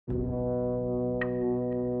Hello?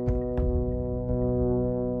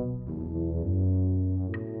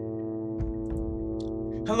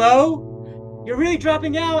 You're really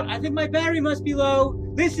dropping out. I think my battery must be low.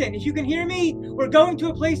 Listen, if you can hear me, we're going to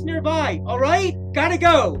a place nearby, alright? Gotta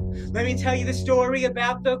go. Let me tell you the story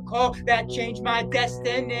about the call that changed my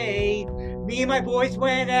destiny. Me and my boys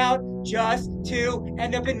went out just to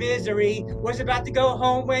end up in misery. Was about to go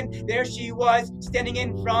home when there she was, standing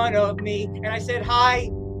in front of me. And I said, hi,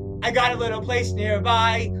 I got a little place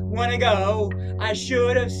nearby. Wanna go? I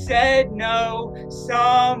should have said no.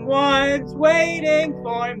 Someone's waiting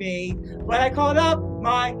for me. But I called up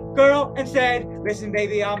my girl and said, listen,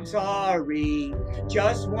 baby, I'm sorry.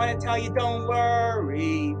 Just wanna tell you, don't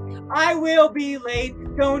worry. I will be late.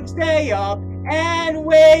 Don't stay up and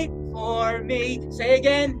wait for me. Say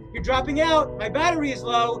again, you're dropping out. My battery is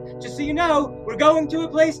low. Just so you know, we're going to a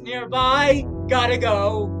place nearby. Gotta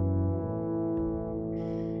go.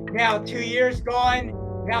 Now 2 years gone.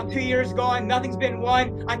 Now 2 years gone. Nothing's been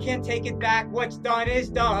won. I can't take it back. What's done is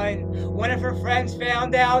done. One of her friends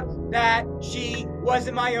found out that she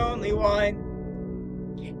wasn't my only one,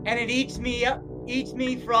 and it eats me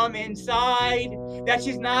from inside that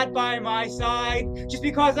she's not by my side just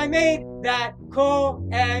because I made that call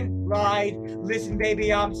and lied. Listen,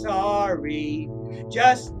 baby, I'm sorry.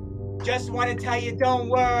 Just want to tell you, don't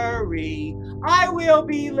worry. I will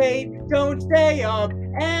be late. Don't stay up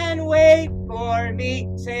and wait for me.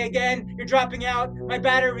 Say again, you're dropping out. My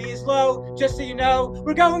battery is low. Just so you know,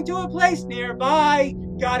 we're going to a place nearby.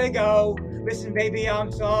 Gotta go. Listen, baby,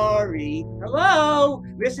 I'm sorry. Hello?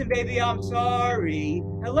 Listen, baby, I'm sorry.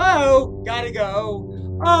 Hello? Gotta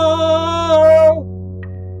go. Oh,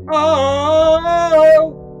 oh, oh,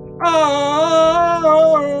 oh,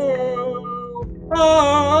 oh, oh.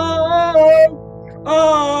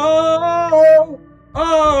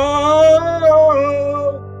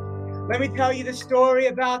 Let me tell you the story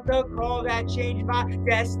about the call that changed my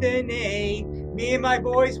destiny. Me and my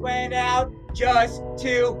boys went out just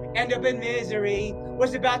to end up in misery.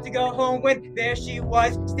 Was about to go home when there she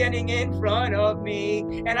was, standing in front of me.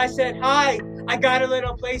 And I said, hi, I got a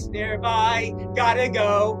little place nearby. Gotta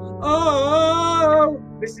go. Oh,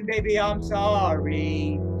 listen, baby, I'm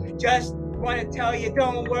sorry. Just want to tell you,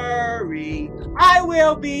 don't worry. I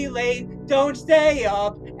will be late. Don't stay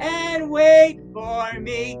up and wait for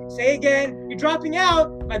me. Say again, you're dropping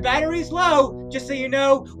out. My battery's low. Just so you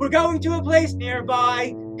know, we're going to a place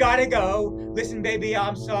nearby. Gotta go. Listen, baby,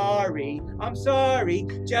 I'm sorry. I'm sorry.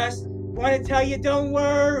 Just want to tell you, don't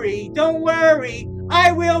worry. Don't worry.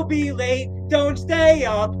 I will be late. Don't stay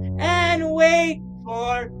up and wait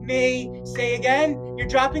for me. Say again, you're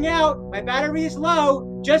dropping out. My battery is low.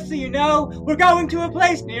 Just so you know, we're going to a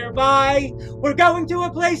place nearby. We're going to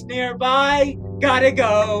a place nearby. Gotta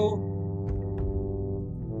go.